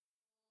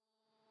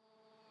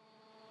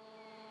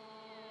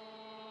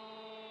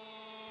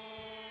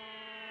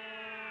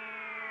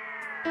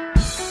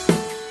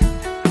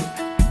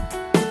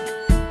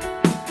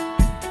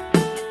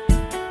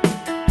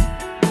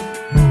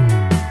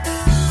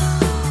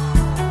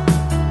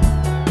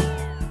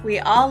We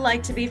all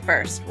like to be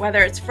first, whether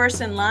it's first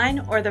in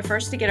line or the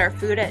first to get our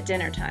food at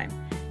dinner time.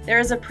 There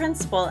is a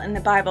principle in the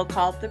Bible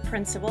called the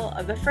principle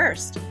of the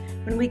first.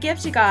 When we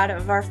give to God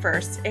of our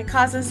first, it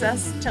causes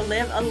us to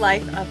live a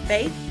life of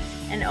faith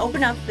and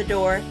open up the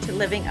door to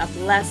living a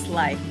blessed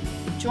life.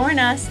 Join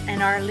us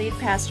and our lead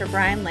pastor,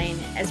 Brian Lane,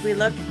 as we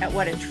look at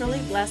what a truly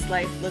blessed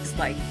life looks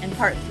like in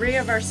part 3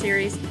 of our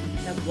series,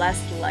 The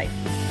Blessed Life.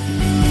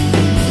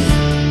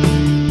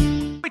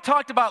 We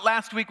talked about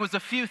last week was a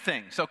few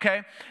things,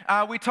 okay?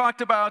 We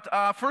talked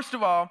about, first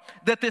of all,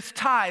 that this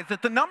tithe,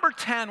 that the number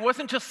 10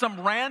 wasn't just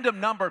some random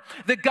number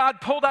that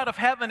God pulled out of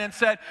heaven and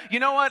said, you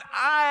know what,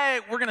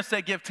 we're going to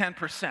say give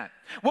 10%.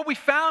 What we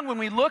found when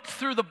we looked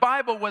through the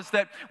Bible was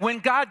that when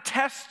God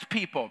tests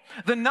people,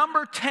 the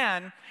number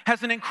 10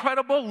 has an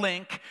incredible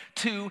link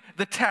to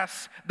the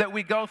tests that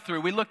we go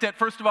through. We looked at,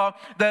 first of all,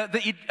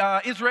 the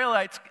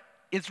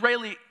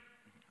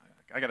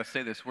I got to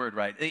say this word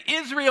right. The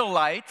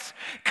Israelites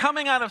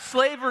coming out of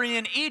slavery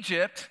in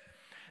Egypt,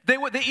 the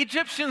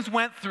Egyptians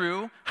went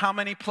through how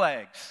many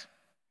plagues?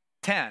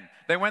 10.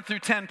 They went through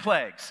 10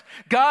 plagues.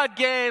 God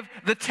gave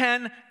the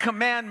 10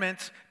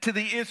 commandments to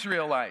the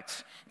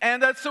Israelites.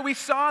 And so we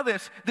saw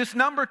this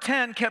number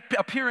 10 kept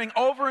appearing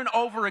over and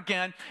over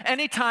again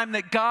anytime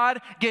that God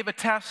gave a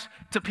test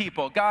to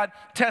people. God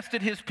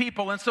tested his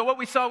people. And so what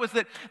we saw was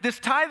that this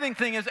tithing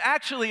thing is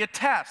actually a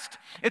test.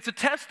 It's a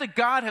test that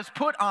God has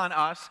put on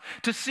us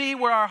to see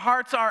where our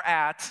hearts are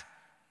at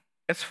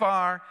as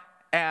far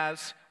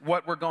as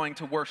what we're going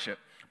to worship.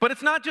 But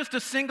it's not just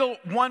a single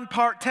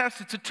one-part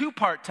test, it's a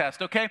two-part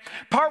test, okay?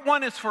 Part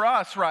 1 is for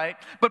us, right?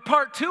 But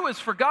part 2 is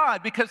for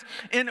God, because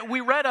we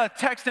read a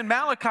text in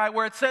Malachi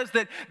where it says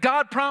that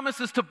God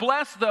promises to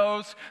bless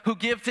those who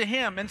give to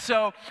him. And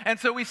so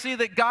we see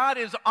that God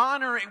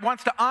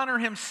wants to honor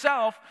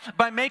himself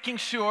by making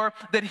sure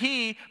that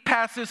he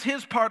passes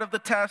his part of the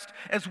test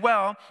as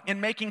well in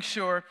making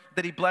sure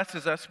that he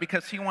blesses us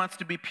because he wants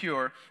to be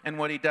pure in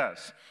what he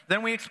does.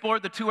 Then we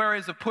explored the 2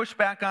 areas of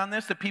pushback on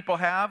this that people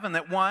have, and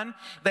that 1,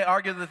 they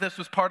argue that this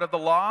was part of the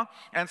law,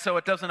 and so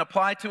it doesn't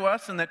apply to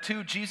us, and that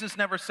 2, Jesus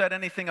never said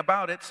anything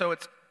about it, so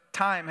its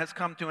time has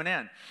come to an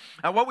end.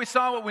 What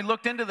we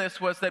looked into this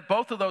was that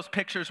both of those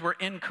pictures were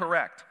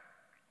incorrect.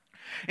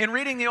 In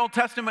reading the Old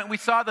Testament, we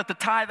saw that the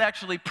tithe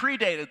actually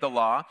predated the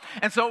law,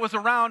 and so it was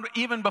around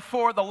even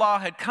before the law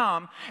had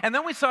come. And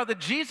then we saw that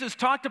Jesus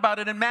talked about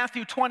it in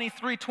Matthew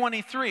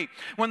 23:23,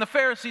 when the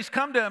Pharisees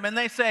come to him and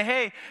they say,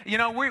 hey,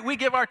 we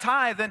give our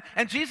tithe.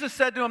 And Jesus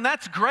said to him,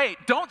 that's great.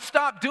 Don't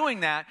stop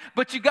doing that,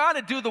 but you got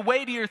to do the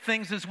weightier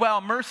things as well,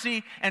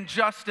 mercy and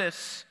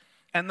justice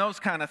and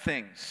those kind of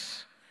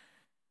things.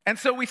 And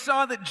so we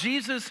saw that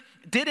Jesus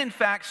did in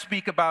fact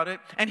speak about it,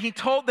 and he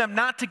told them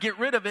not to get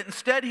rid of it.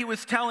 Instead, he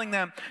was telling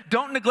them,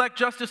 don't neglect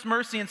justice,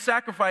 mercy, and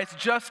sacrifice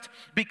just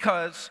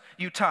because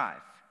you tithe.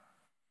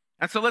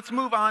 And so let's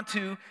move on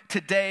to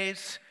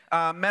today's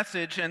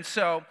message. And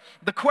so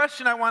the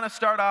question I want to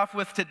start off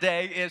with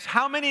today is,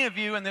 how many of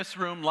you in this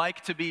room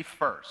like to be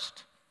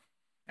first?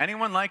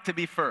 Anyone like to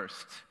be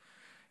first?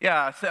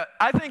 Yeah, so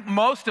I think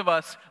most of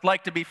us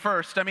like to be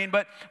first.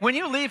 But when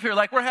you leave here,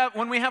 like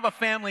when we have a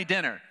family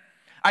dinner,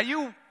 are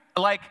you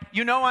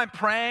I'm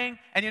praying,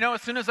 and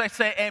as soon as I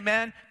say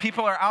amen,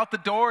 people are out the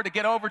door to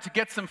get over to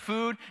get some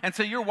food, and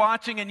so you're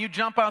watching and you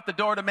jump out the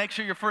door to make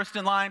sure you're first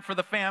in line for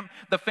the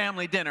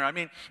family dinner.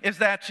 Is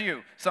that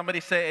you? Somebody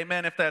say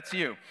amen if that's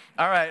you.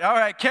 All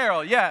right,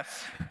 Carol,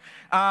 yes.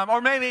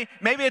 Or maybe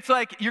it's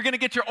like you're going to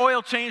get your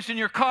oil changed in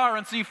your car,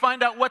 and so you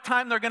find out what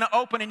time they're going to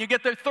open, and you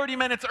get there 30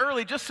 minutes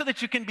early just so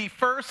that you can be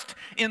first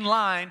in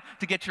line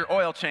to get your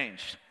oil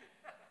changed.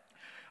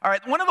 All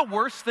right, one of the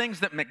worst things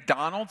that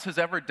McDonald's has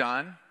ever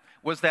done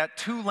was that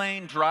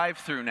 2-lane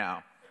drive-through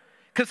now.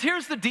 Because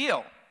here's the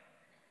deal.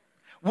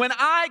 When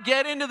I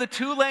get into the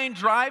 2-lane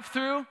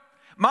drive-through,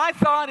 my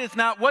thought is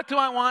not, what do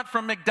I want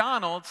from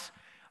McDonald's?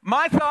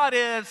 My thought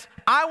is,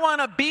 I want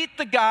to beat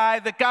the guy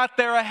that got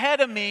there ahead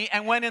of me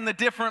and went in the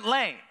different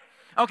lane.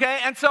 Okay,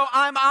 and so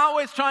I'm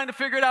always trying to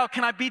figure it out.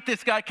 Can I beat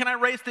this guy? Can I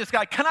race this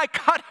guy? Can I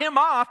cut him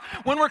off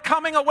when we're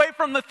coming away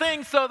from the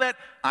thing so that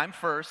I'm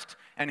first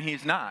and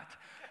he's not?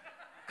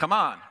 Come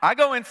on. I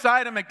go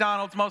inside a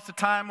McDonald's most of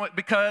the time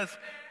because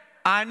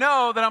I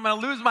know that I'm going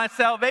to lose my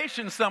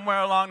salvation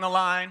somewhere along the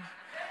line,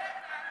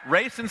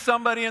 racing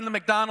somebody in the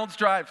McDonald's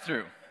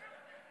drive-thru.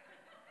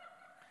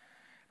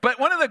 But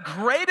one of the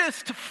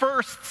greatest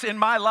firsts in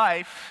my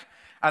life,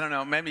 I don't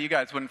know, maybe you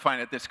guys wouldn't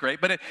find it this great,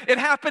 but it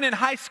happened in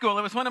high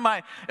school. It's one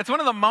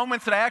of the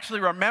moments that I actually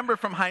remember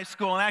from high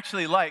school and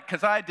actually like,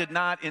 because I did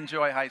not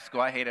enjoy high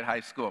school. I hated high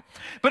school.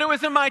 But it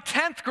was in my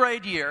 10th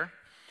grade year,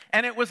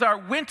 and it was our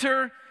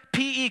winter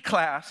PE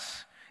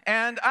class,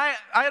 and I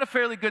had a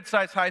fairly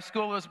good-sized high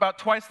school. It was about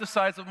twice the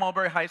size of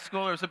Mulberry High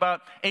School. There was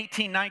about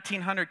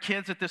 1,900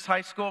 kids at this high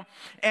school,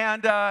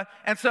 and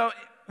so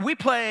we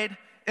played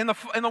in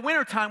the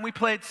wintertime. We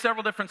played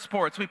several different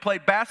sports. We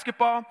played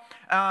basketball,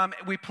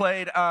 we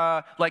played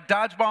like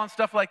dodgeball and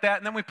stuff like that,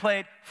 and then we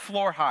played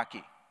floor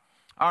hockey.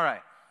 All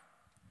right.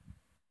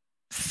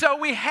 So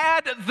we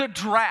had the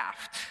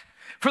draft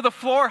For the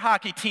floor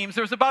hockey teams,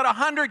 there was about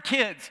 100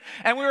 kids,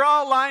 and we were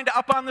all lined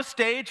up on the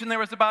stage, and there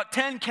was about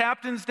 10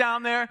 captains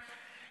down there,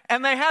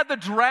 and they had the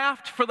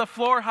draft for the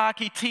floor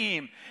hockey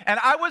team, and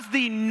I was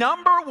the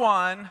number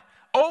 1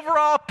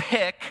 overall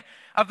pick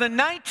of the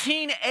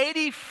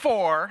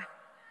 1984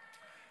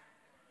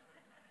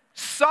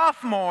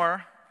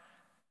 sophomore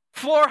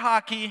floor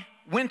hockey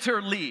winter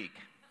league.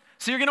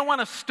 So you're going to want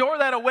to store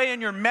that away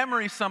in your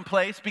memory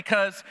someplace,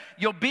 because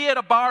you'll be at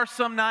a bar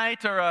some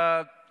night, or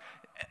a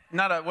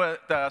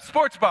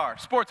sports bar,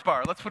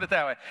 let's put it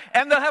that way.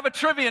 And they'll have a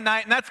trivia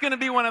night, and that's going to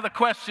be one of the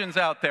questions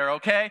out there,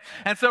 okay?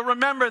 And so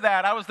remember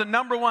that. I was the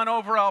number 1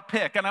 overall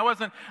pick, and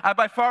I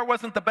by far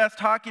wasn't the best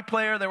hockey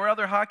player. There were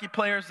other hockey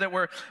players that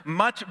were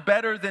much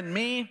better than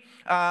me,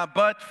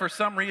 but for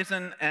some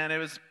reason, and it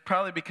was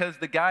probably because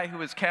the guy who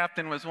was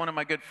captain was one of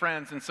my good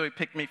friends, and so he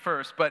picked me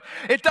first. But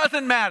it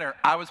doesn't matter.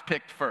 I was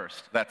picked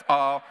first. That's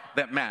all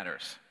that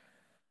matters.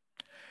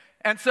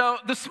 And so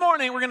this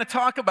morning, we're going to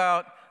talk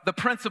about the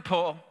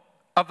principle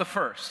of the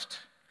first.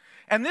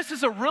 And this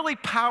is a really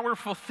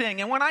powerful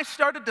thing. And when I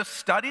started to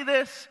study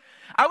this,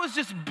 I was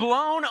just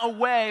blown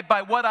away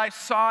by what I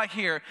saw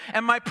here.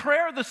 And my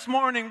prayer this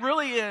morning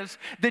really is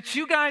that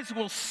you guys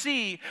will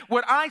see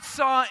what I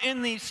saw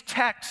in these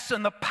texts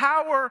and the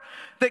power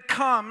that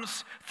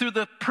comes through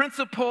the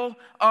principle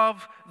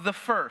of the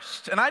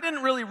first. And I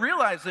didn't really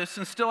realize this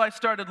until I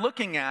started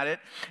looking at it.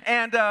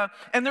 And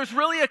there's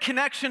really a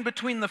connection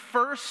between the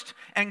first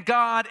and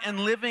God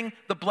and living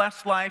the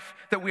blessed life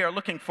that we are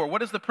looking for.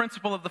 What is the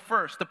principle of the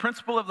first? The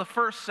principle of the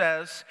first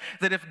says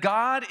that if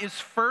God is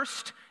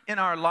first in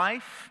our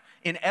life,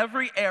 in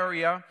every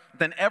area,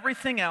 then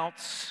everything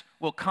else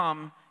will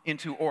come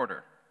into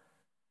order.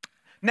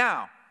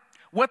 Now,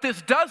 what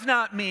this does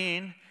not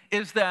mean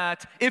is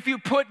that if you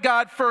put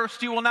God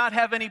first, you will not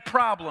have any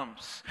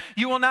problems.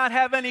 You will not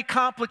have any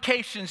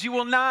complications. You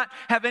will not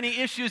have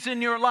any issues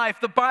in your life.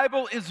 The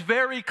Bible is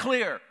very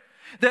clear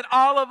that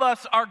all of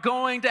us are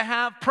going to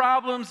have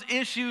problems,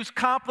 issues,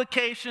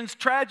 complications,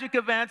 tragic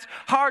events,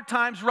 hard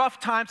times, rough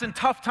times, and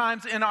tough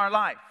times in our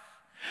life.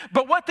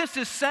 But what this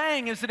is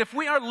saying is that if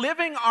we are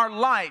living our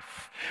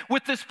life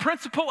with this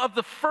principle of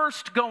the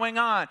first going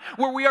on,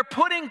 where we are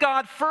putting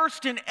God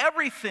first in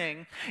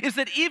everything, is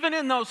that even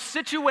in those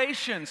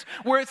situations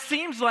where it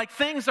seems like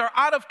things are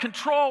out of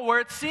control, where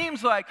it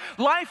seems like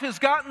life has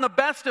gotten the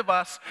best of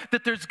us,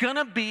 that there's going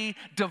to be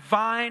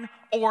divine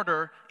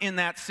order in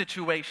that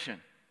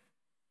situation.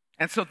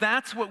 And so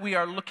that's what we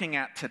are looking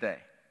at today.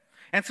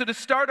 And so to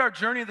start our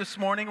journey this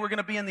morning, we're going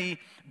to be in the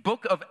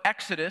book of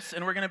Exodus,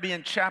 and we're going to be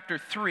in chapter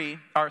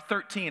 13.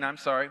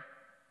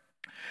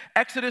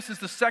 Exodus is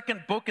the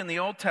second book in the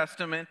Old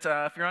Testament.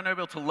 If you're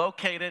unable to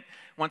locate it,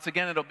 once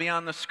again, it'll be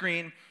on the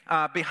screen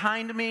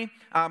behind me.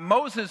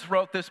 Moses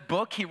wrote this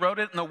book. He wrote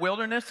it in the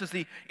wilderness as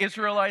the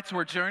Israelites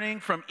were journeying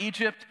from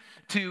Egypt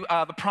to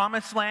the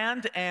Promised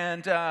Land.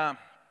 And the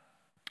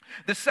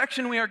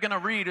section we are going to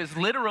read is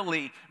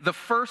literally the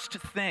first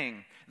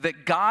thing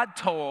that God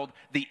told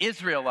the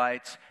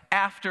Israelites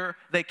after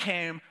they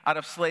came out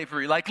of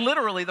slavery. Like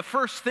literally the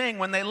first thing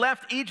when they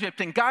left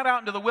Egypt and got out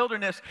into the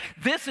wilderness,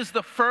 this is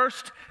the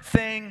first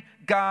thing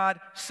God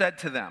said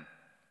to them.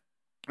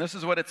 This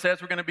is what it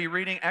says. We're going to be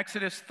reading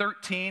Exodus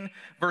 13,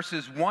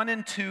 verses 1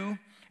 and 2,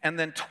 and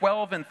then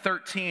 12 and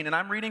 13. And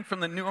I'm reading from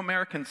the New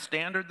American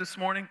Standard this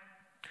morning.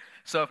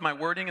 So if my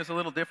wording is a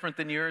little different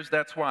than yours,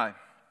 that's why.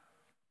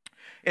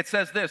 It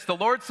says this: "The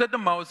Lord said to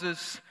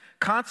Moses,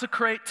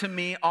 'Consecrate to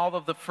me all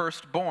of the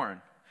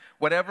firstborn,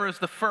 whatever is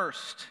the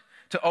first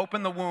to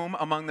open the womb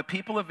among the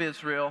people of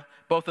Israel,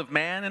 both of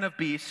man and of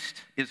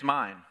beast, is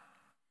mine.'"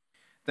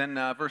 Then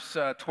verse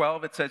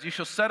 12, it says, "You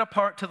shall set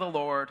apart to the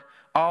Lord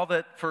all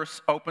that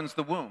first opens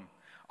the womb.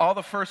 All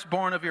the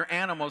firstborn of your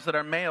animals that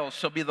are males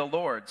shall be the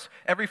Lord's.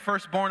 Every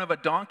firstborn of a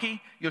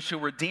donkey, you shall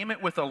redeem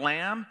it with a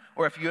lamb,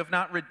 or if you have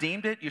not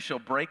redeemed it, you shall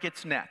break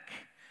its neck.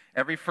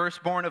 Every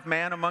firstborn of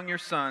man among your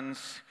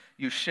sons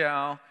you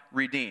shall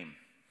redeem."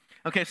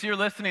 Okay, so you're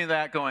listening to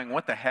that going,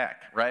 what the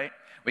heck, right?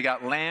 We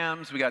got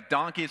lambs, we got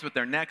donkeys with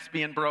their necks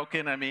being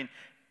broken. I mean,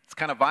 it's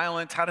kind of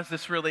violent. How does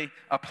this really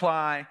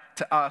apply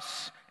to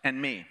us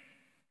and me?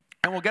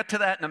 And we'll get to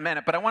that in a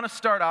minute, but I want to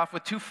start off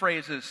with two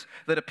phrases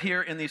that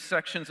appear in these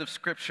sections of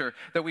Scripture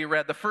that we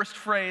read. The first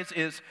phrase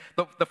is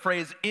the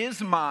phrase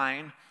 "is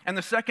mine," and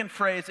the second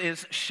phrase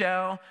is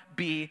 "shall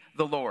be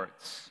the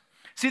Lord's."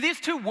 See,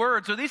 these two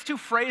words, or these two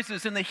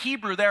phrases in the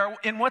Hebrew, they're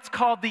in what's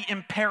called the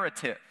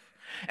imperative.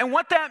 And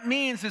what that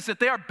means is that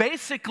they are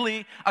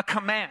basically a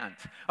command.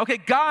 Okay,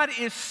 God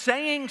is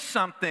saying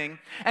something,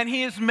 and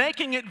He is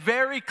making it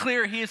very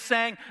clear. He is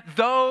saying,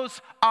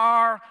 those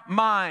are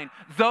mine.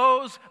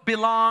 Those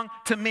belong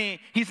to me.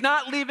 He's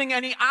not leaving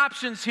any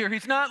options here.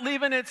 He's not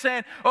leaving it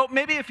saying, oh,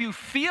 maybe if you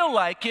feel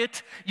like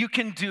it, you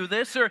can do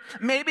this. Or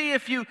maybe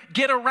if you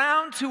get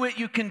around to it,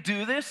 you can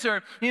do this.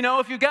 Or,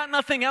 if you got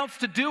nothing else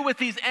to do with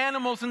these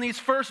animals and these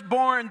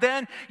firstborn,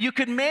 then you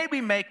could maybe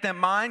make them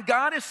mine.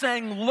 God is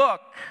saying,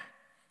 look,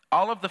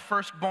 all of the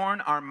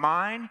firstborn are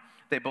mine.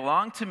 They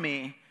belong to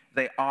me.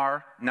 They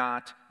are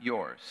not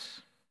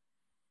yours.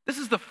 This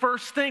is the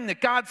first thing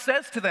that God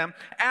says to them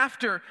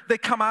after they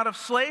come out of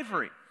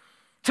slavery,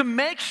 to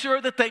make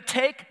sure that they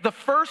take the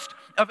first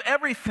of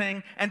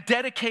everything and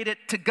dedicate it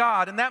to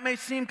God. And that may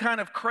seem kind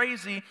of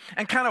crazy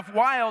and kind of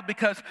wild,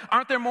 because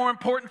aren't there more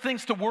important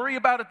things to worry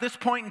about at this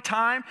point in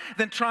time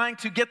than trying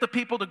to get the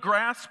people to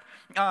grasp,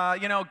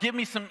 give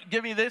me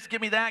this,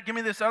 give me that, give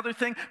me this other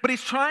thing? But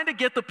he's trying to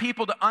get the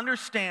people to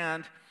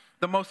understand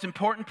the most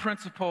important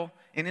principle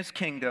in his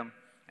kingdom,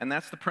 and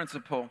that's the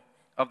principle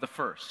of the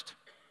first.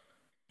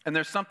 And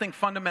there's something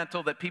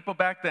fundamental that people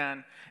back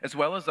then, as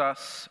well as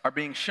us, are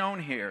being shown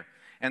here.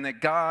 And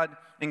that God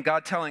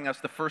telling us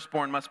the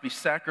firstborn must be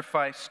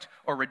sacrificed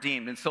or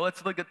redeemed. And so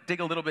let's dig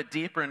a little bit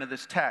deeper into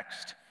this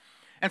text.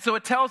 And so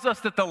it tells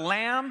us that the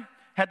lamb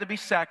had to be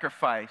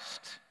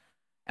sacrificed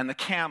and the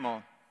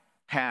camel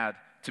had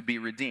to be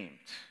redeemed.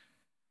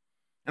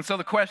 And so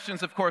the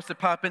questions, of course, that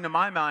pop into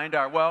my mind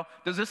are, well,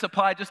 does this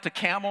apply just to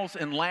camels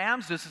and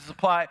lambs? Does this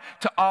apply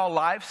to all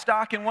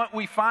livestock? And what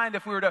we find,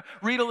 if we were to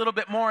read a little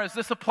bit more, is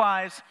this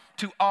applies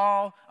to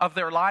all of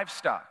their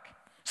livestock.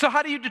 So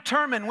how do you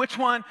determine which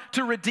one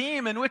to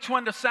redeem and which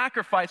one to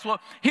sacrifice? Well,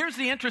 here's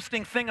the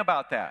interesting thing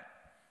about that.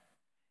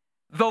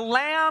 The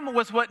lamb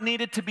was what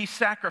needed to be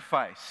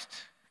sacrificed.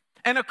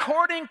 And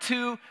according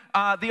to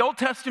the Old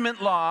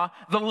Testament law,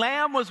 the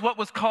lamb was what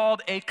was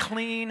called a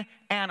clean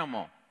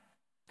animal.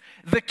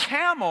 The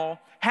camel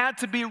had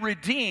to be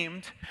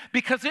redeemed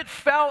because it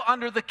fell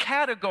under the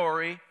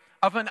category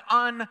of an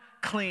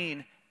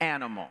unclean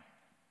animal.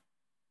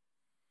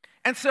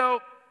 And so,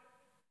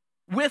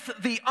 with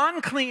the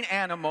unclean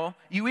animal,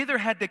 you either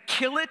had to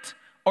kill it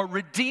or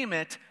redeem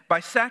it by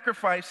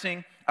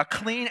sacrificing a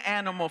clean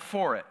animal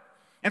for it.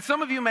 And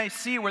some of you may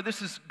see where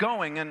this is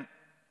going, and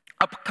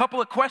a couple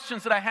of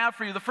questions that I have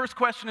for you. The first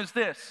question is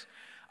this: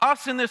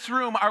 us in this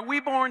room, are we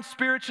born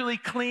spiritually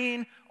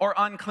clean or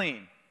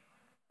unclean?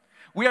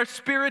 We are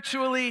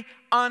spiritually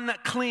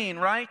unclean,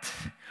 right?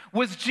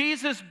 Was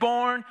Jesus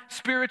born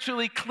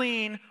spiritually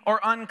clean or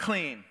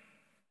unclean?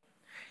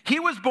 He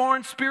was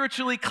born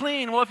spiritually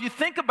clean. Well, if you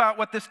think about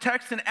what this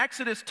text in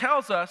Exodus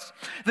tells us,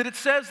 that it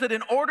says that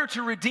in order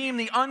to redeem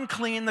the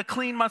unclean, the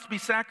clean must be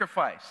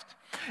sacrificed.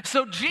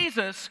 So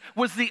Jesus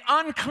was the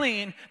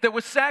unclean that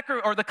was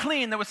the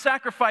clean that was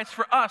sacrificed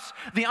for us,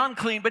 the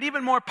unclean. But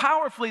even more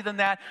powerfully than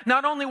that,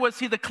 not only was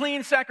he the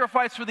clean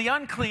sacrifice for the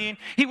unclean,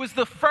 he was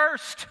the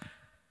first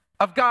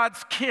of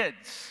God's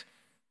kids.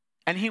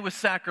 And he was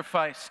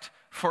sacrificed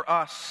for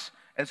us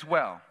as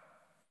well,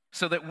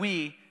 so that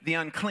we, the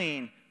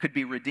unclean, could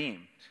be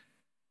redeemed.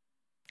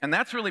 And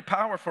that's really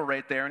powerful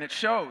right there, and it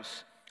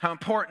shows how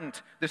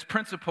important this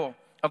principle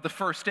of the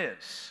first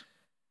is.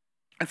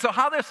 And so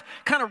how this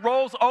kind of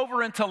rolls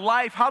over into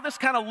life, how this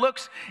kind of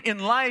looks in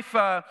life,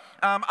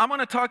 I'm going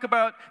to talk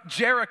about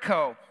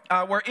Jericho,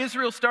 where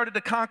Israel started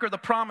to conquer the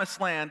promised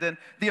land. And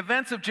the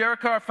events of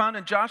Jericho are found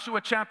in Joshua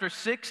chapter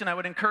 6, and I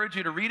would encourage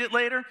you to read it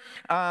later.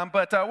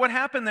 But what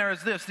happened there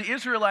is this: the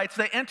Israelites,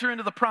 they enter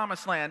into the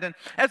promised land. And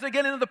as they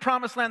get into the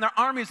promised land, their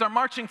armies are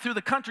marching through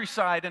the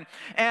countryside.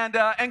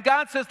 And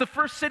God says the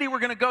first city we're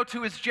going to go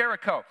to is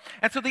Jericho.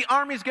 And so the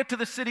armies get to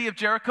the city of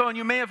Jericho, and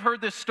you may have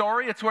heard this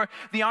story. It's where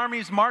the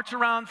armies march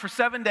around for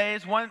 7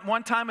 days,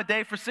 one time a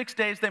day for 6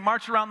 days. They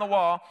march around the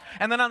wall.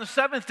 And then on the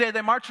seventh day,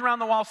 they march around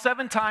the wall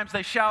 7 times.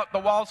 They shout, the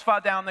walls fall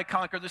down, they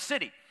conquer the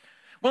city.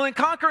 Well, in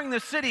conquering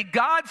the city,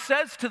 God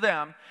says to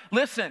them,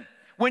 listen,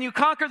 when you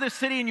conquer this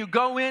city and you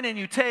go in and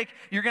you take,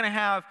 you're going to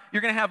have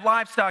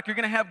livestock, you're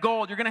going to have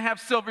gold, you're going to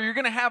have silver, you're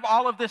going to have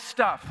all of this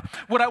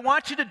stuff. What I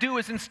want you to do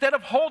is, instead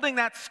of holding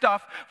that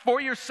stuff for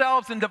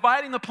yourselves and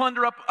dividing the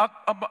plunder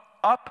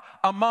up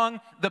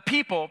among the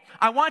people,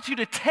 I want you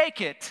to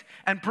take it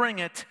and bring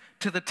it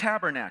to the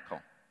tabernacle.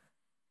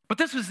 But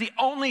this was the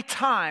only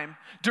time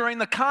during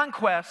the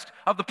conquest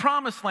of the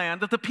promised land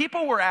that the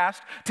people were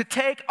asked to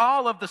take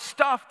all of the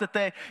stuff that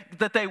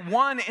they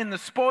won in the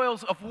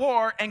spoils of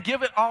war and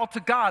give it all to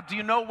God. Do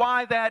you know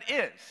why that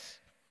is?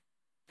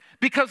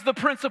 Because the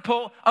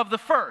principle of the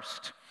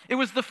first. It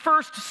was the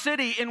first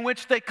city in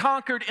which they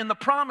conquered in the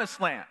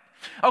promised land.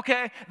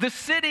 Okay, the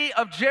city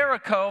of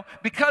Jericho,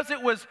 because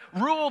it was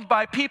ruled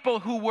by people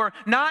who were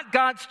not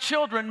God's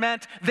children,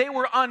 meant they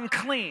were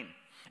unclean.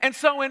 And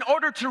so in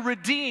order to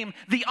redeem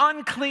the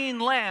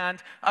unclean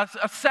land,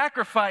 a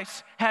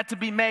sacrifice had to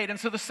be made. And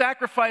so the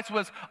sacrifice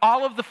was,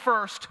 all of the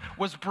first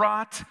was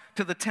brought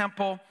to the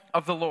temple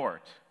of the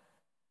Lord.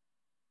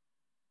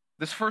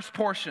 This first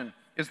portion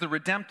is the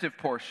redemptive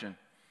portion.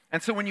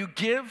 And so when you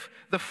give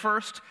the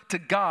first to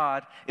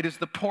God, it is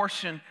the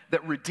portion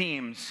that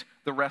redeems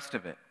the rest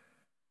of it.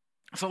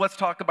 So let's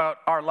talk about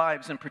our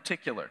lives in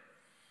particular.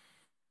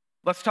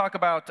 Let's talk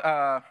about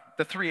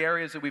the 3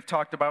 areas that we've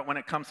talked about when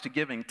it comes to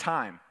giving.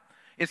 Time.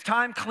 Is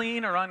time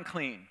clean or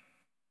unclean?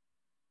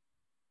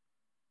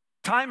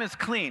 Time is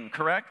clean,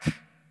 correct?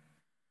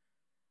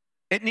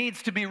 It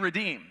needs to be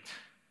redeemed.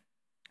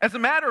 As a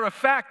matter of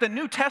fact, the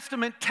New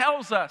Testament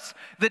tells us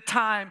that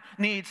time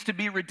needs to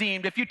be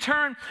redeemed. If you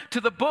turn to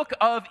the book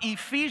of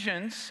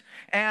Ephesians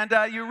and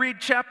you read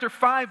chapter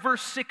 5,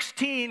 verse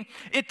 16,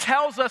 it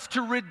tells us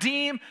to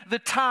redeem the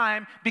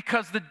time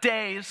because the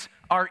days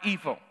are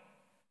evil.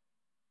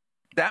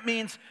 That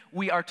means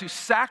we are to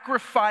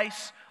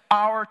sacrifice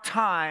our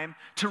time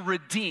to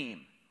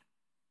redeem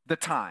the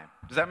time.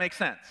 Does that make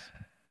sense?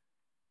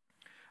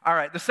 All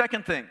right, the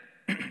second thing.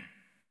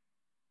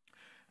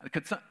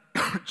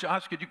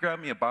 Josh, could you grab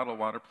me a bottle of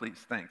water, please?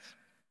 Thanks.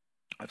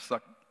 I've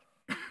sucked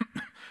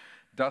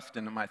dust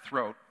into my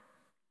throat.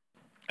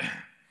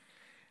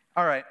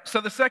 All right, so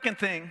the second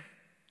thing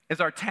is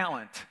our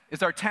talent.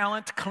 Is our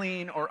talent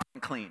clean or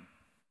unclean?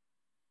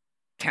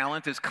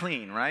 Talent is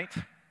clean, right?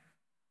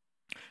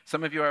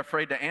 Some of you are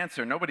afraid to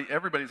answer.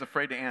 Everybody's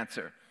afraid to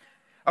answer.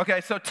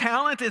 Okay, so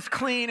talent is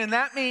clean, and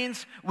that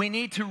means we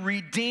need to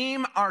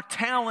redeem our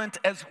talent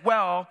as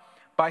well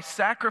by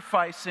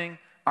sacrificing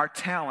our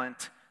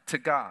talent to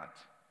God.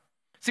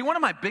 See, one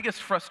of my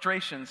biggest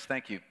frustrations,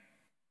 thank you.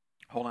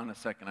 Hold on a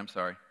second, I'm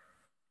sorry.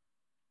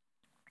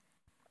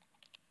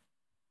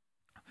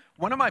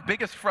 One of my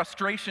biggest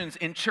frustrations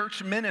in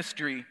church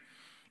ministry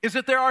is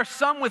that there are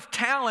some with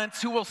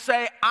talents who will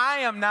say, I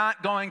am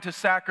not going to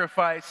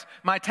sacrifice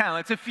my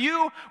talents. If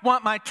you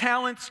want my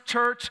talents,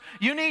 church,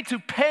 you need to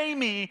pay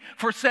me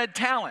for said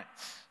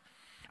talents.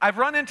 I've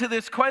run into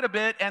this quite a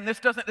bit, and this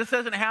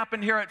doesn't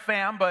happen here at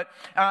FAM, but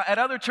at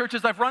other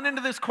churches, I've run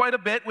into this quite a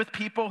bit with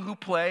people who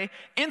play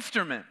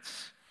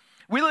instruments.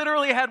 We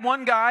literally had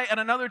one guy at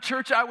another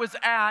church I was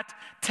at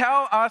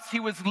tell us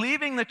he was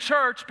leaving the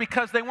church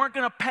because they weren't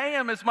going to pay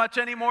him as much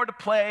anymore to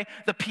play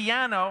the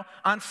piano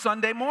on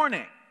Sunday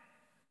morning.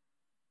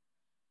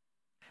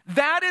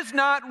 That is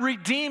not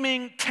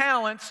redeeming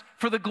talents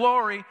for the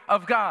glory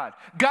of God.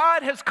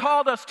 God has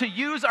called us to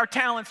use our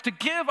talents, to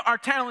give our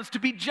talents, to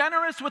be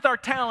generous with our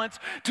talents,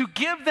 to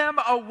give them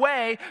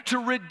away, to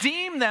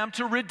redeem them,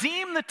 to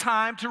redeem the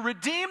time, to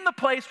redeem the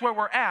place where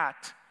we're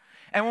at.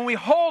 And when we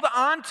hold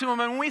on to them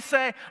and we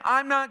say,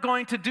 I'm not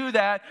going to do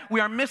that, we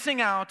are missing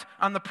out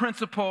on the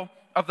principle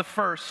of the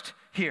first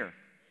here. Amen.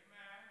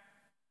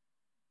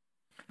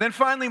 Then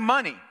finally,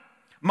 money.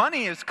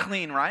 Money is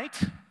clean, right?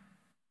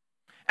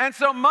 And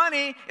so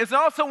money is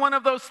also one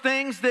of those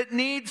things that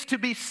needs to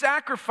be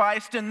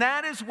sacrificed, and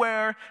that is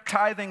where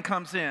tithing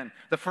comes in.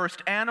 The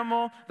first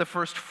animal, the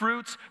first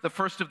fruits, the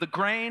first of the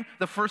grain,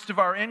 the first of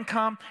our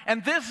income.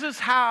 And this is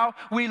how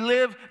we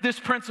live this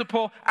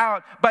principle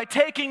out, by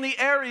taking the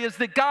areas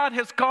that God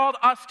has called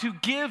us to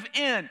give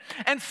in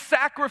and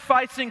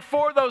sacrificing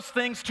for those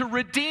things to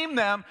redeem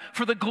them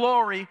for the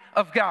glory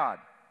of God.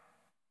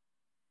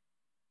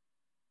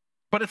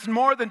 But it's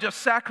more than just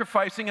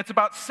sacrificing. It's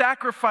about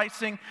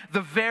sacrificing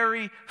the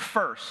very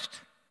first.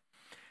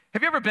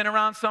 Have you ever been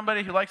around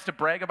somebody who likes to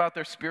brag about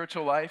their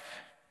spiritual life?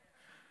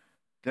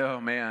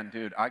 Oh man,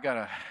 dude, I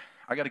gotta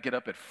get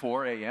up at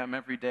 4 a.m.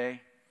 every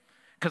day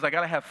because I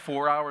gotta have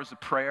 4 hours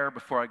of prayer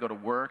before I go to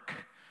work.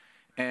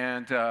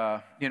 And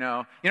have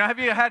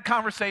you had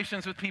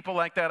conversations with people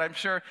like that? I'm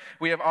sure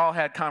we have all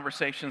had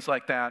conversations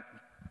like that.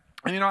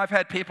 And I've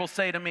had people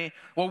say to me,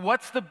 well,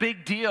 what's the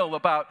big deal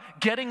about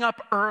getting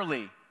up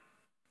early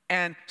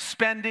and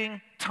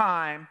spending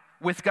time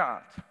with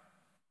God?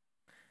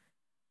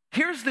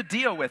 Here's the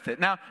deal with it.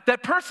 Now,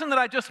 that person that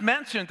I just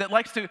mentioned that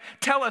likes to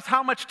tell us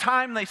how much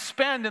time they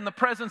spend in the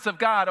presence of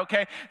God,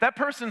 okay, that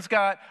person's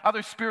got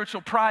other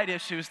spiritual pride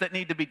issues that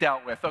need to be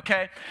dealt with,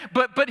 okay?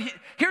 But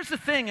here's the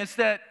thing is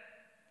that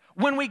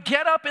when we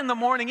get up in the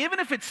morning, even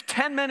if it's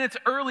 10 minutes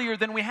earlier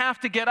than we have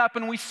to get up,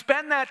 and we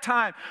spend that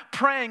time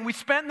praying, we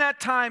spend that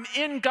time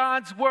in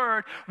God's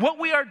Word, what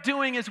we are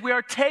doing is we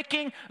are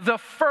taking the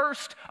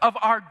first of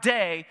our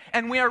day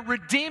and we are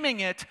redeeming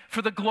it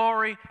for the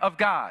glory of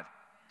God.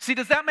 See,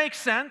 does that make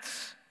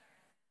sense?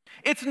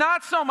 It's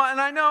not so much, and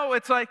I know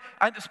it's like,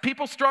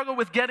 people struggle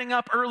with getting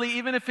up early,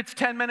 even if it's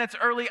 10 minutes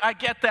early, I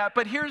get that.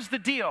 But here's the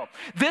deal.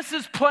 This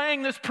is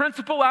playing this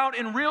principle out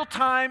in real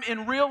time,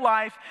 in real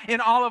life,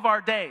 in all of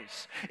our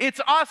days. It's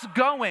us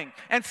going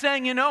and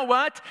saying, you know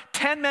what?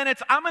 10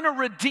 minutes, I'm going to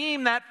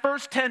redeem that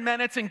first 10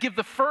 minutes and give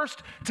the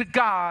first to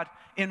God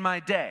in my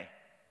day.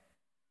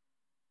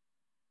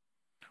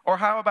 Or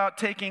how about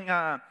taking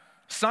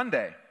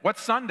Sunday?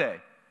 What's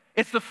Sunday?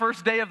 It's the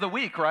first day of the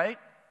week, right?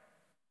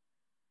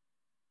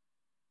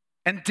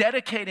 And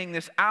dedicating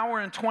this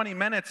hour and 20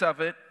 minutes of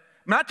it,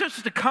 not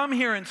just to come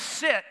here and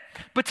sit,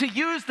 but to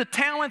use the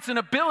talents and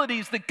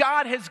abilities that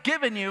God has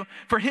given you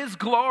for His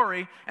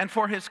glory and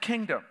for His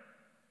kingdom.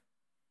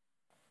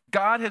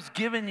 God has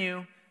given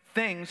you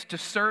things to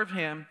serve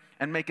Him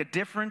and make a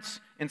difference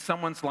in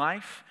someone's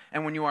life.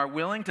 And when you are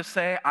willing to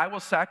say, I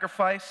will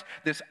sacrifice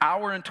this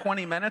hour and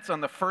 20 minutes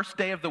on the first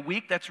day of the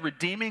week, that's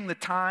redeeming the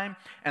time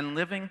and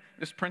living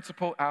this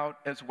principle out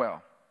as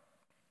well.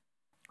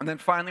 And then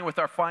finally, with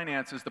our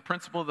finances, the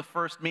principle of the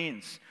first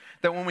means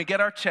that when we get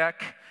our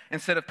check,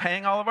 instead of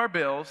paying all of our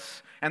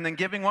bills and then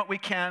giving what we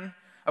can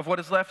of what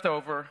is left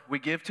over, we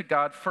give to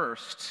God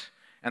first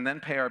and then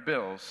pay our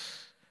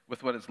bills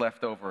with what is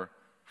left over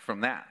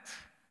from that.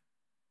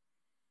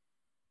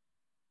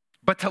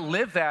 But to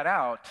live that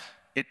out,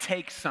 it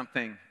takes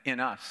something in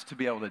us to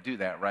be able to do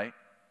that, right?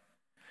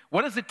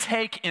 What does it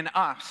take in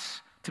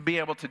us to be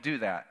able to do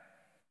that?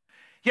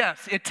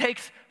 Yes, it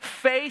takes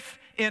faith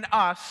in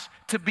us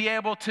to be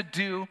able to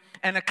do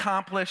and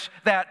accomplish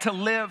that, to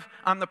live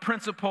on the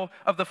principle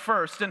of the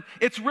first. And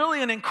it's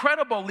really an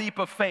incredible leap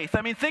of faith.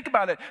 I mean, think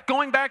about it.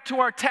 Going back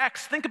to our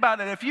text, think about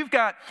it. If you've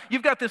got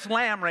this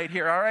lamb right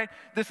here, all right?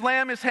 This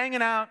lamb is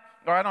hanging out,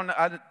 or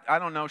I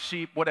don't know,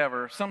 sheep,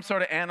 whatever, some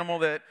sort of animal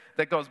that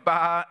goes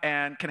bah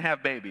and can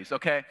have babies,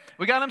 okay?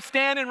 We got him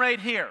standing right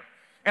here.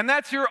 And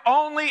that's your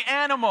only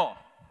animal,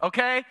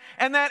 okay?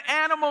 And that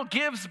animal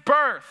gives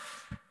birth.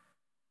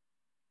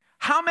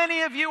 How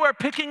many of you are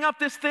picking up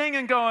this thing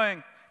and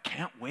going,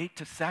 can't wait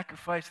to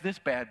sacrifice this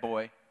bad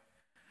boy?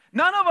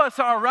 None of us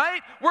are,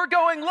 right? We're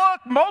going, look,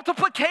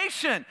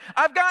 multiplication.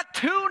 I've got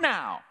 2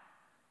 now.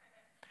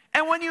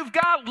 And when you've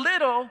got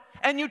little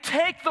and you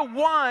take the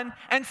one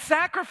and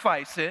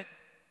sacrifice it,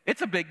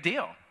 it's a big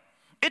deal.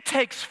 It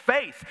takes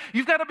faith.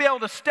 You've got to be able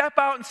to step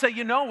out and say,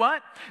 you know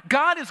what?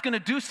 God is going to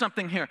do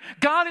something here.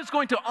 God is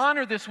going to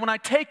honor this when I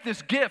take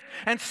this gift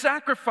and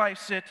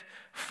sacrifice it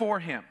for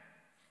him.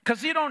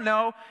 Because you don't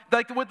know,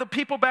 like with the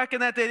people back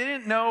in that day, they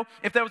didn't know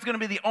if that was going to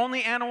be the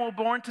only animal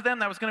born to them,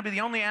 that was going to be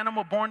the only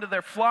animal born to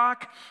their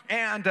flock.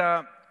 And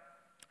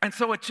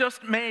so it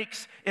just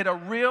makes it a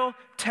real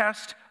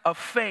test of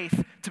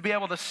faith to be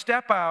able to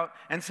step out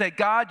and say,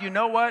 God, you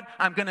know what?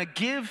 I'm going to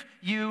give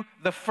you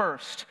the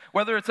first.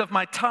 Whether it's of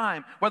my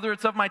time, whether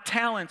it's of my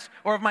talents,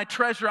 or of my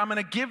treasure, I'm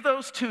going to give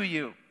those to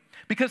you.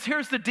 Because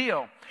here's the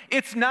deal.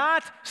 It's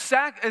not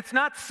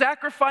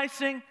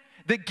sacrificing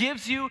that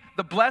gives you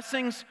the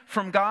blessings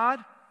from God.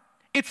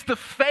 It's the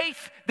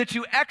faith that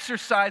you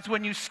exercise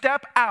when you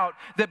step out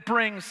that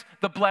brings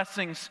the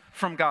blessings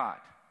from God.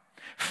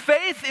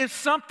 Faith is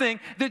something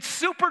that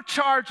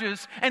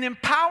supercharges and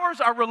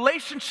empowers our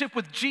relationship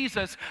with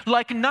Jesus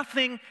like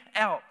nothing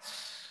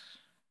else.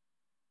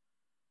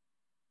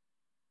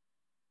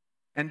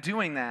 And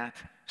doing that,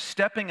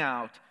 stepping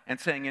out and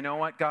saying, you know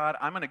what, God,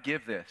 I'm going to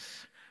give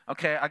this.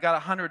 Okay, I got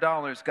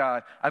 $100,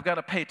 God. I've got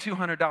to pay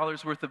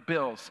 $200 worth of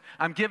bills.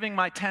 I'm giving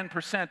my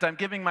 10%. I'm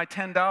giving my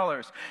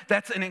 $10.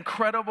 That's an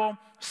incredible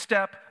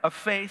step of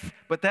faith,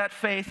 but that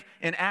faith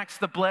enacts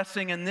the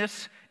blessing, and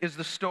this is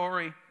the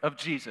story of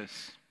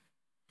Jesus.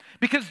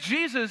 Because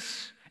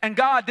Jesus and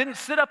God didn't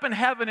sit up in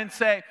heaven and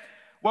say,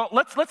 well,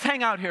 let's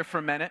hang out here for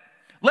a minute.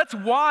 Let's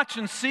watch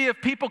and see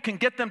if people can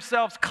get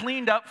themselves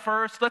cleaned up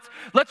first.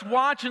 Let's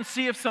watch and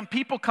see if some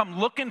people come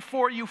looking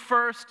for you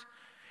first.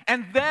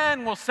 And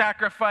then we'll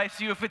sacrifice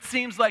you if it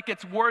seems like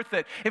it's worth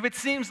it, if it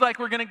seems like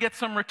we're going to get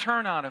some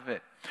return out of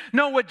it.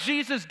 No, what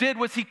Jesus did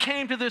was he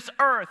came to this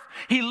earth.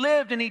 He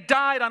lived and he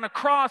died on a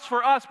cross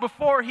for us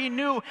before he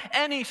knew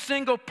any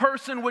single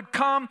person would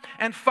come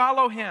and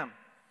follow him.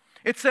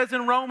 It says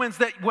in Romans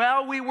that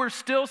while we were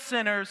still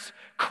sinners,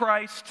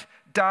 Christ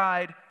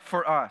died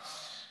for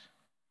us.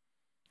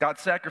 God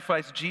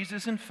sacrificed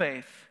Jesus in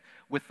faith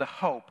with the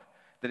hope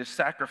that his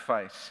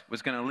sacrifice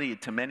was going to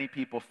lead to many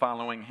people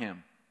following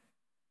him.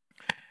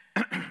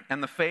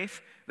 And the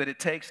faith that it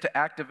takes to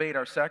activate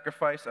our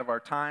sacrifice of our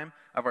time,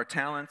 of our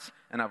talents,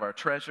 and of our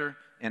treasure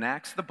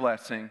enacts the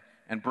blessing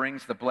and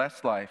brings the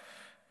blessed life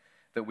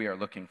that we are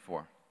looking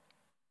for.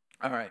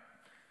 All right.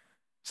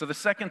 So the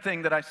second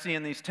thing that I see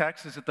in these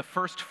texts is that the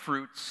first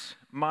fruits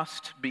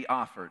must be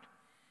offered.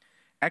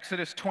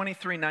 Exodus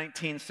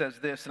 23:19 says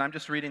this, and I'm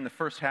just reading the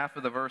first half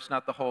of the verse,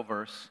 not the whole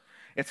verse.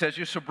 It says,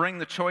 you shall bring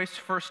the choice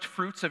first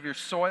fruits of your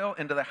soil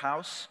into the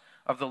house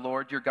of the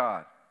Lord your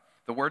God.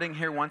 The wording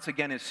here, once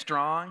again, is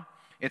strong.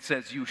 It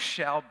says, you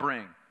shall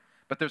bring.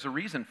 But there's a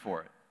reason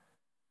for it.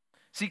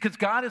 See, because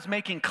God is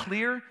making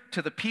clear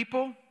to the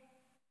people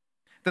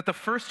that the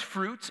first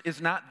fruits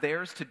is not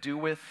theirs to do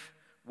with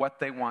what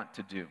they want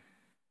to do.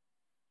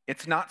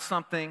 It's not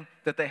something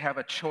that they have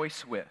a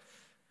choice with.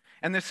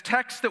 And this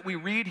text that we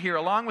read here,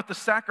 along with the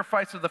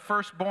sacrifice of the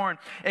firstborn,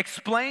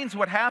 explains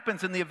what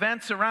happens in the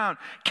events around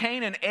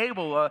Cain and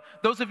Abel.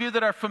 Those of you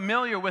that are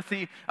familiar with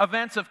the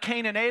events of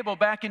Cain and Abel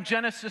back in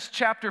Genesis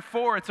chapter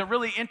 4, it's a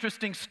really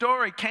interesting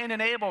story. Cain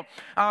and Abel,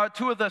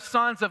 2 of the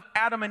sons of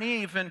Adam and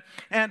Eve, and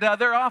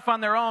they're off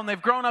on their own.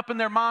 They've grown up in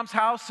their mom's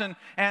house, and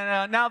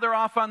now they're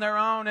off on their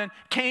own. And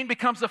Cain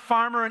becomes a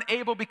farmer, and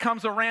Abel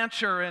becomes a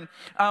rancher. And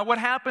what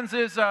happens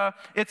is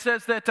it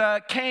says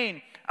that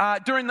Cain,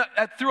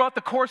 throughout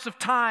the course of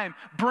time,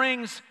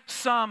 brings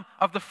some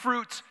of the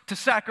fruits to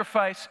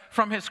sacrifice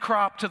from his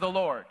crop to the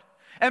Lord.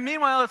 And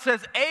meanwhile, it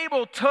says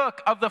Abel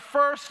took of the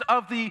first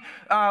of the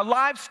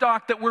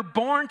livestock that were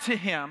born to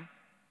him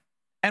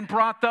and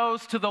brought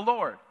those to the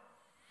Lord.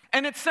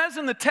 And it says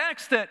in the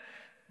text that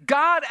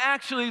God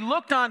actually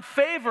looked on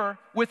favor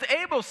with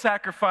Abel's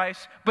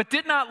sacrifice, but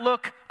did not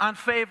look on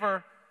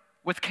favor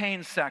with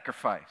Cain's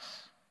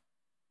sacrifice.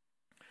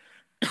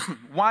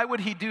 Why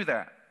would he do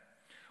that?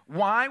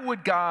 Why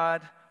would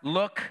God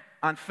look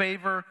on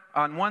favor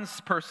on one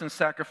person's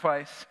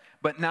sacrifice,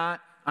 but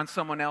not on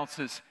someone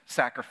else's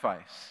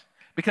sacrifice?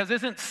 Because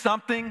isn't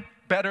something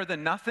better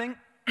than nothing?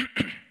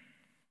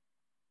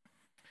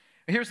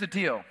 Here's the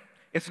deal.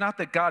 It's not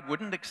that God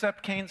wouldn't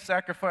accept Cain's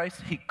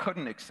sacrifice, he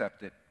couldn't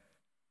accept it.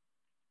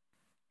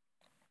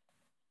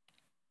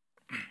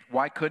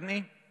 Why couldn't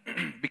he?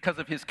 Because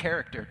of his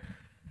character.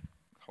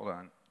 Hold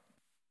on.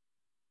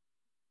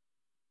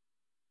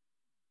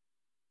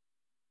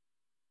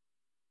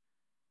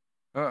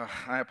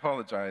 I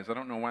apologize. I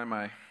don't know why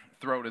my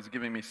throat is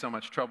giving me so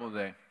much trouble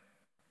today.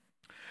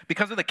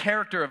 Because of the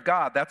character of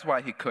God, that's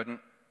why he couldn't.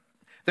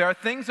 There are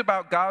things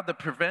about God that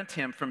prevent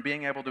him from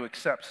being able to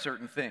accept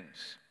certain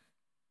things.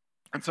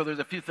 And so there's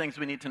a few things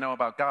we need to know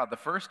about God. The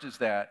first is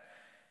that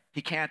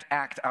he can't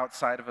act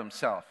outside of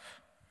himself.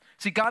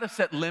 See, God has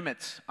set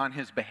limits on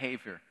his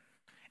behavior.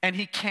 And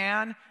he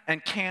can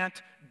and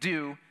can't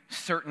do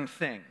certain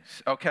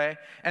things, okay?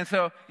 And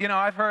so,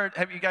 I've heard,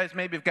 have you guys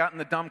maybe have gotten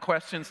the dumb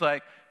questions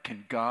like,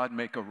 can God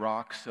make a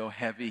rock so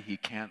heavy he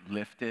can't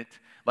lift it?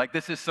 Like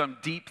this is some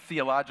deep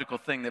theological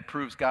thing that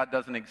proves God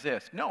doesn't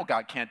exist. No,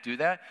 God can't do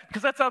that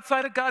because that's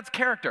outside of God's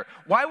character.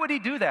 Why would he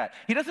do that?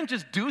 He doesn't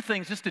just do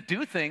things just to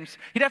do things.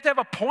 He'd have to have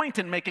a point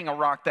in making a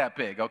rock that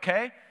big,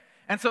 okay?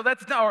 And so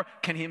or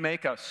can he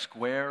make a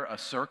square, a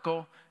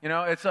circle?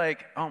 It's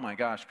like, oh my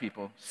gosh,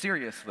 people,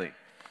 seriously.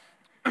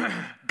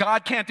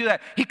 God can't do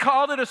that. He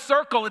called it a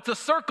circle. It's a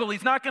circle.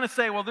 He's not going to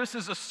say, well, this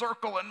is a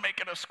circle and make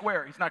it a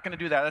square. He's not going to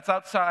do that. That's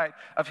outside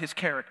of his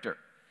character.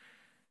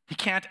 He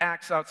can't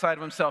act outside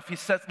of himself. He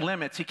sets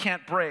limits. He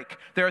can't break.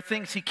 There are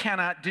things he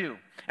cannot do.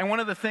 And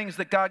one of the things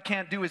that God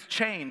can't do is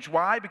change.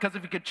 Why? Because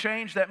if he could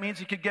change, that means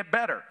he could get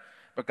better.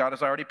 But God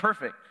is already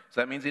perfect.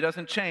 So that means he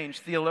doesn't change.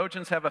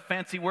 Theologians have a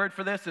fancy word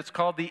for this. It's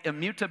called the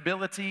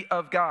immutability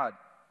of God.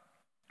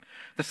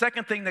 The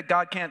second thing that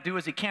God can't do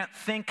is he can't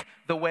think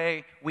the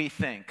way we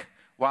think.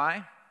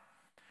 Why?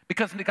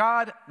 Because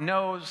God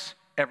knows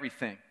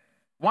everything.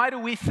 Why do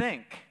we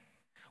think?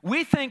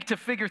 We think to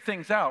figure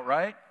things out,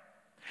 right?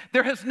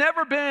 There has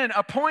never been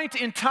a point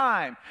in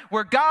time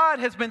where God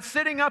has been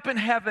sitting up in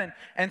heaven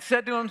and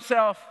said to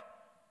himself,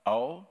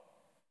 oh,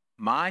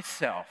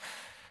 myself.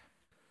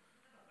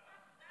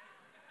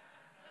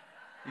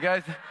 You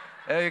guys,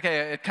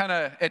 okay,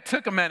 it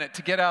took a minute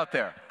to get out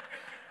there.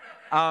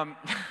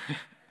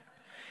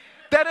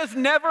 That has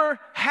never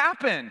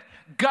happened.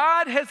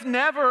 God has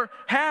never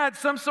had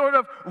some sort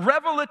of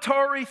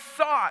revelatory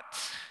thought.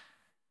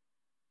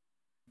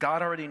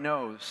 God already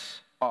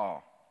knows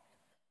all.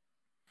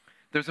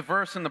 There's a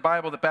verse in the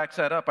Bible that backs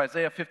that up.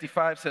 Isaiah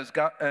 55 says,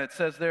 it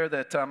says there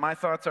that my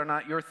thoughts are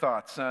not your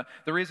thoughts.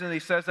 The reason that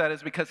he says that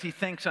is because he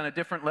thinks on a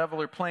different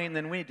level or plane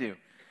than we do.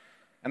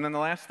 And then the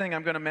last thing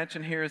I'm going to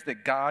mention here is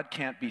that God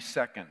can't be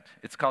second.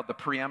 It's called the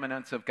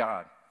preeminence of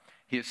God.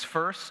 He is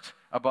first,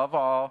 above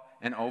all,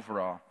 and over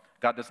all.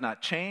 God does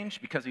not change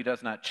because he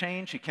does not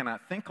change. He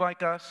cannot think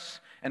like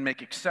us and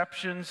make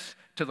exceptions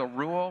to the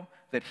rule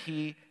that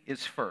he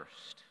is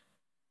first.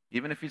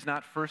 Even if he's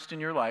not first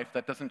in your life,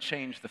 that doesn't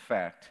change the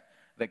fact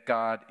that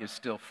God is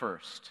still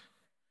first.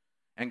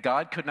 And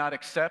God could not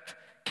accept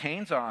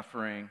Cain's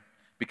offering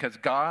because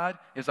God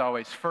is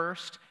always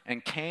first,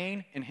 and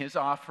Cain, in his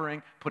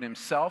offering, put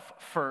himself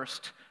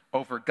first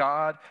over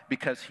God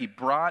because he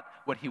brought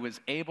what he was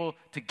able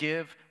to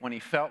give when he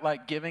felt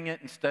like giving it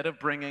instead of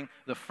bringing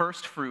the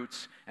first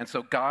fruits, and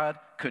so God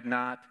could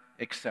not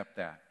accept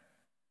that.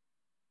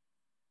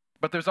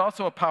 But there's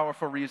also a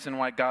powerful reason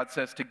why God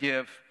says to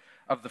give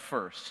of the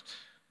first,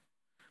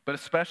 but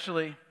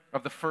especially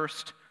of the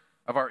first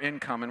of our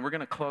income. And we're going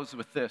to close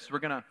with this. We're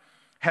going to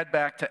head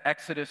back to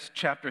Exodus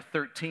chapter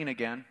 13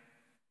 again.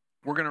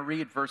 We're going to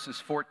read verses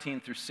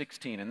 14 through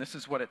 16, and this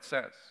is what it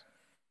says.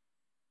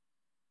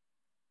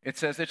 It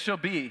says, "It shall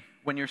be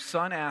when your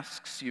son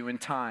asks you in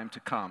time to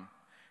come,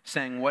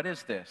 saying, 'What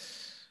is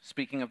this?'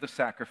 Speaking of the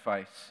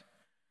sacrifice,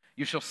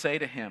 you shall say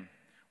to him,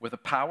 'With a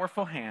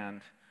powerful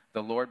hand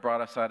the Lord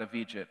brought us out of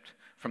Egypt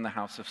from the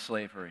house of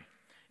slavery.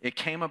 It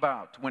came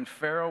about when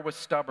Pharaoh was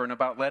stubborn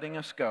about letting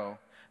us go,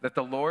 that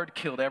the Lord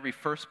killed every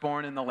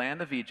firstborn in the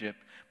land of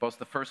Egypt, both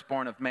the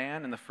firstborn of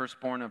man and the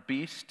firstborn of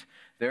beast.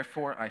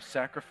 Therefore I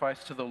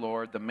sacrifice to the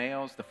Lord the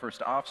males, the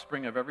first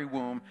offspring of every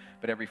womb,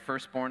 but every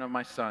firstborn of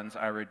my sons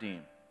I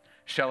redeem.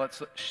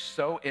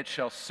 So it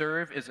shall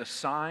serve as a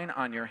sign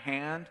on your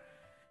hand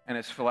and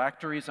as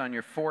phylacteries on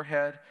your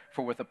forehead,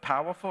 for with a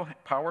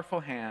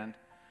powerful hand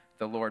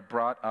the Lord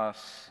brought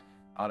us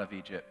out of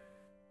Egypt.'"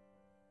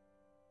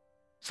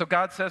 So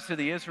God says to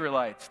the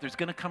Israelites, there's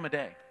going to come a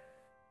day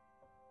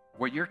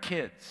where your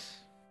kids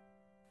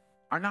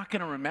are not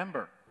going to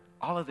remember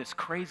all of this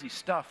crazy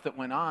stuff that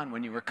went on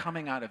when you were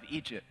coming out of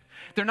Egypt.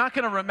 They're not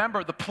going to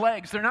remember the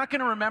plagues. They're not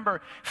going to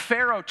remember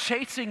Pharaoh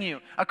chasing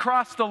you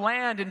across the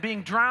land and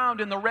being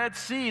drowned in the Red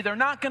Sea. They're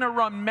not going to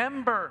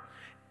remember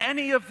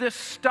any of this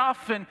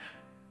stuff. And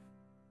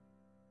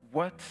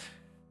what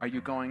are you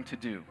going to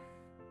do?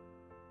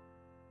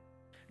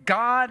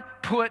 God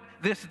put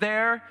this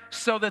there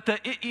so that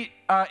the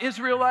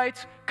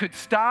Israelites could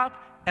stop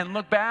and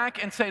look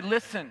back and say,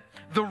 listen,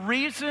 the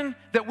reason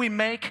that we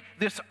make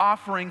this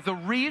offering, the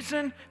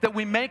reason that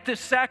we make this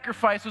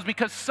sacrifice was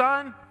because,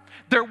 son,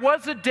 there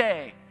was a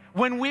day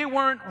when we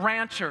weren't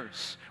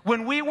ranchers,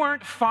 when we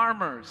weren't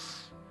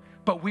farmers,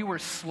 but we were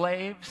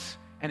slaves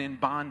and in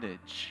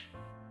bondage.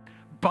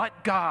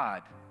 But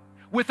God,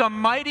 with a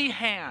mighty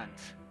hand,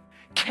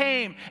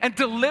 came and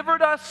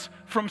delivered us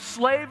from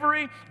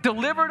slavery,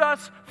 delivered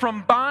us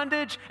from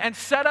bondage, and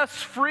set us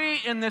free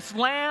in this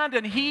land,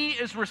 and He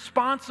is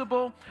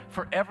responsible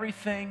for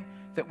everything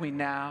that we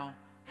now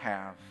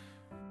have.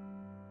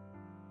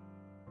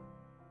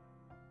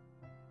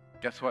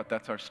 Guess what?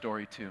 That's our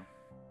story too.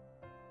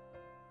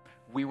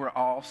 We were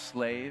all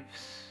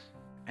slaves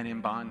and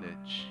in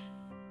bondage.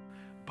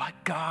 But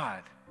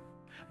God,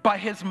 by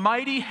His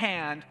mighty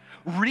hand,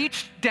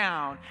 reached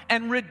down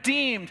and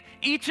redeemed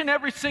each and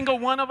every single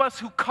one of us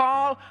who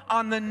call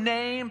on the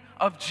name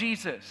of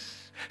Jesus.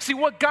 See,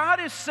 what God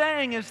is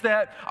saying is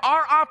that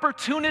our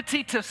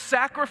opportunity to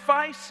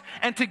sacrifice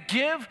and to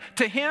give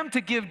to Him,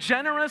 to give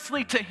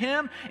generously to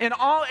Him in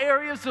all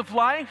areas of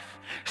life,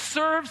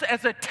 serves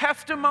as a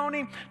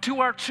testimony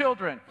to our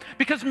children.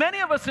 Because many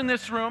of us in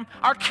this room,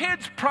 our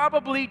kids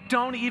probably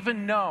don't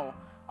even know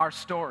our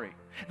story.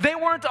 They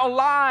weren't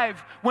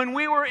alive when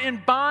we were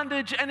in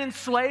bondage and in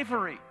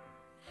slavery.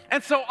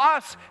 And so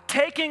us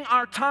taking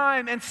our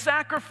time and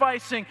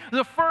sacrificing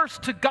the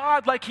first to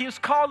God like He has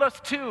called us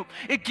to,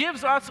 it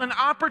gives us an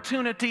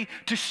opportunity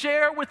to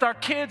share with our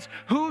kids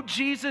who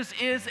Jesus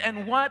is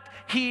and what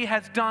He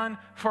has done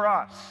for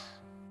us.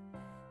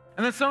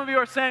 And then some of you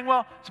are saying,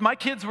 well, my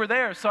kids were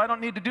there, so I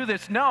don't need to do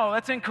this. No,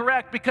 that's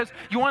incorrect, because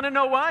you want to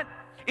know what?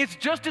 It's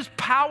just as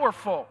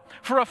powerful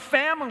for a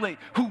family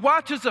who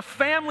watches a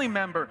family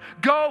member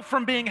go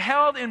from being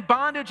held in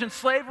bondage and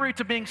slavery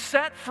to being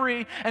set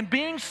free and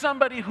being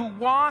somebody who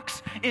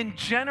walks in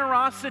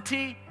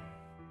generosity,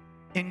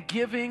 in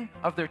giving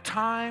of their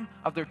time,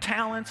 of their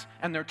talents,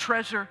 and their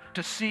treasure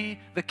to see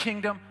the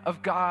kingdom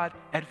of God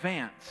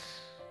advance.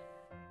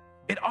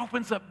 It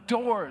opens up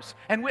doors.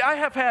 And I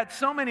have had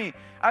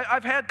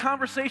I've had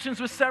conversations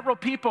with several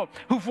people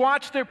who've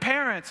watched their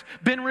parents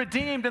been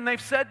redeemed, and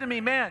they've said to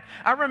me, man,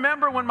 I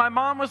remember when my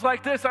mom was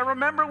like this, I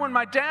remember when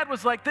my dad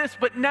was like this,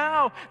 but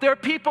now there are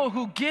people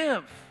who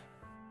give.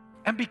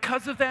 And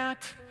because of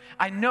that,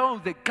 I know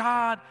that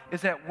God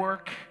is at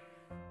work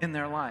in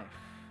their life.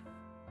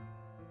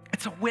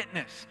 It's a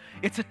witness.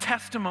 It's a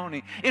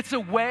testimony. It's a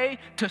way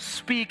to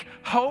speak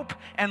hope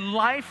and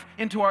life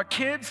into our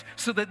kids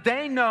so that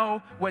they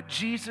know what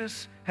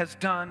Jesus has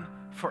done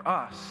for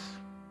us.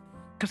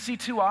 Because see,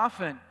 too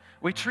often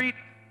we treat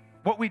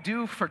what we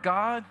do for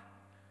God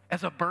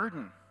as a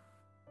burden.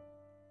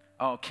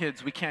 Oh,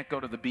 kids, we can't go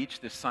to the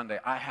beach this Sunday.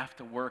 I have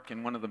to work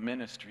in one of the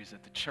ministries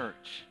at the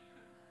church.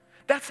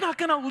 That's not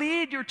going to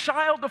lead your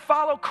child to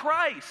follow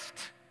Christ.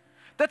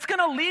 That's going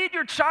to lead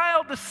your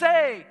child to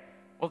say,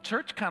 well,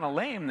 church kind of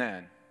lame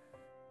then.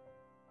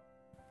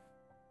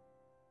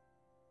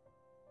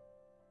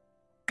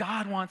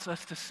 God wants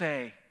us to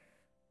say,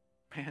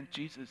 man,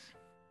 Jesus,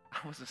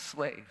 I was a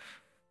slave.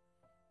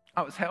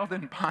 I was held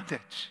in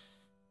bondage.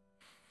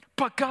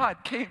 But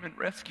God came and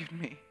rescued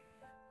me.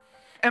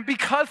 And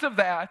because of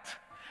that,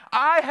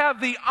 I have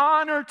the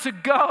honor to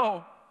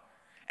go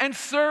and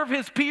serve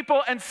His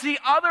people and see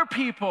other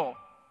people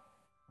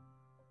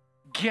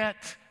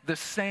get the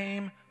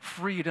same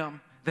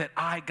freedom that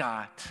I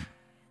got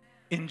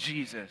in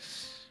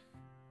Jesus.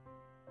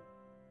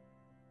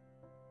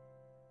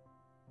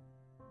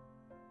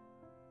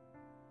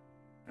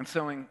 And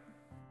so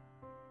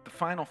the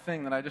final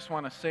thing that I just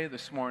want to say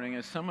this morning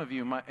is some of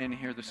you in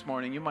here this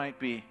morning, you might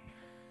be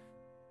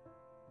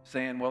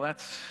saying, well,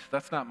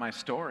 that's not my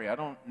story. I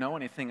don't know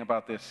anything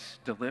about this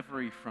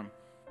delivery from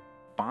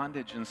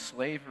bondage and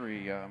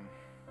slavery.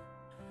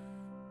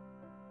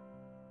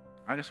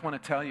 I just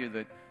want to tell you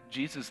that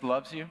Jesus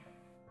loves you.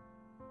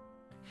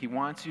 He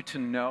wants you to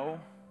know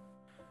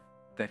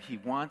that He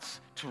wants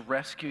to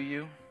rescue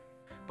you,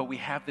 but we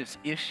have this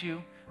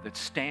issue that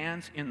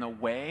stands in the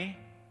way.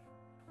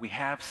 We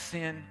have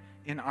sin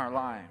in our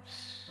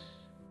lives.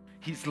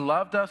 He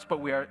loves us, but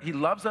we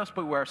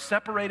are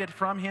separated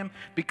from Him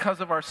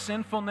because of our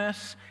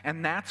sinfulness,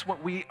 and that's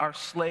what we are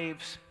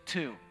slaves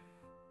to.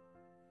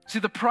 See,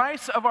 the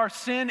price of our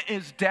sin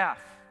is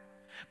death.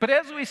 But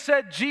as we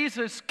said,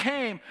 Jesus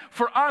came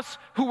for us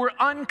who were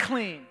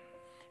unclean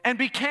and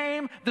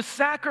became the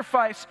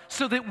sacrifice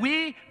so that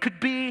we could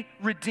be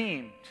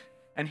redeemed.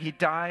 And He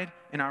died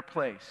in our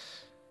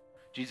place.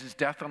 Jesus'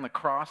 death on the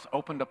cross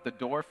opened up the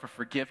door for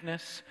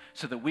forgiveness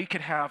so that we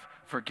could have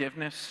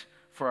forgiveness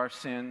for our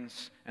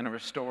sins and a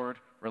restored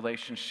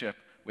relationship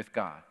with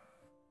God.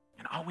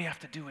 And all we have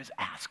to do is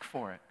ask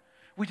for it.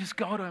 We just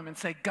go to Him and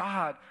say,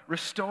 God,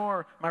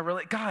 restore my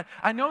relationship. God,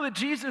 I know that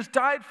Jesus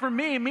died for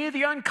me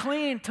the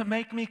unclean, to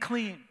make me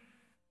clean.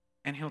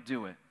 And He'll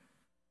do it.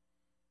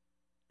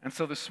 And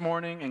so this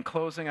morning, in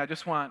closing, I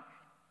just want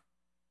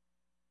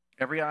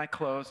every eye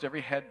closed,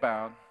 every head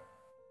bowed.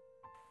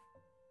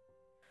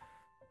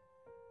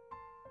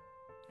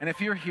 And if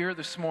you're here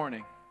this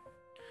morning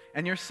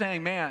and you're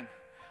saying, man,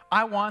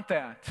 I want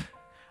that.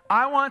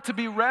 I want to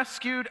be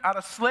rescued out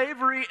of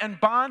slavery and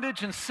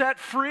bondage and set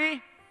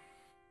free.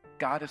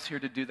 God is here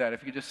to do that.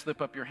 If you just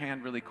slip up your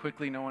hand really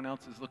quickly, no one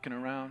else is looking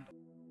around.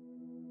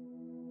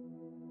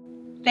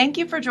 Thank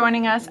you for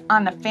joining us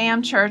on the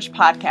Fam Church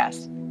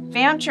podcast.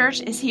 Fam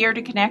Church is here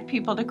to connect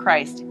people to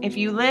Christ. If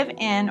you live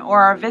in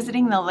or are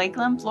visiting the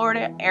Lakeland,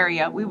 Florida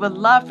area, we would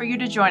love for you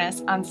to join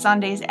us on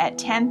Sundays at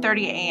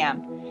 10:30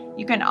 a.m.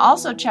 You can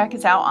also check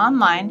us out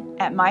online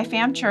at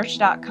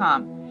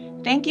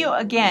myfamchurch.com. Thank you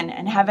again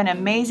and have an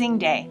amazing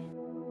day.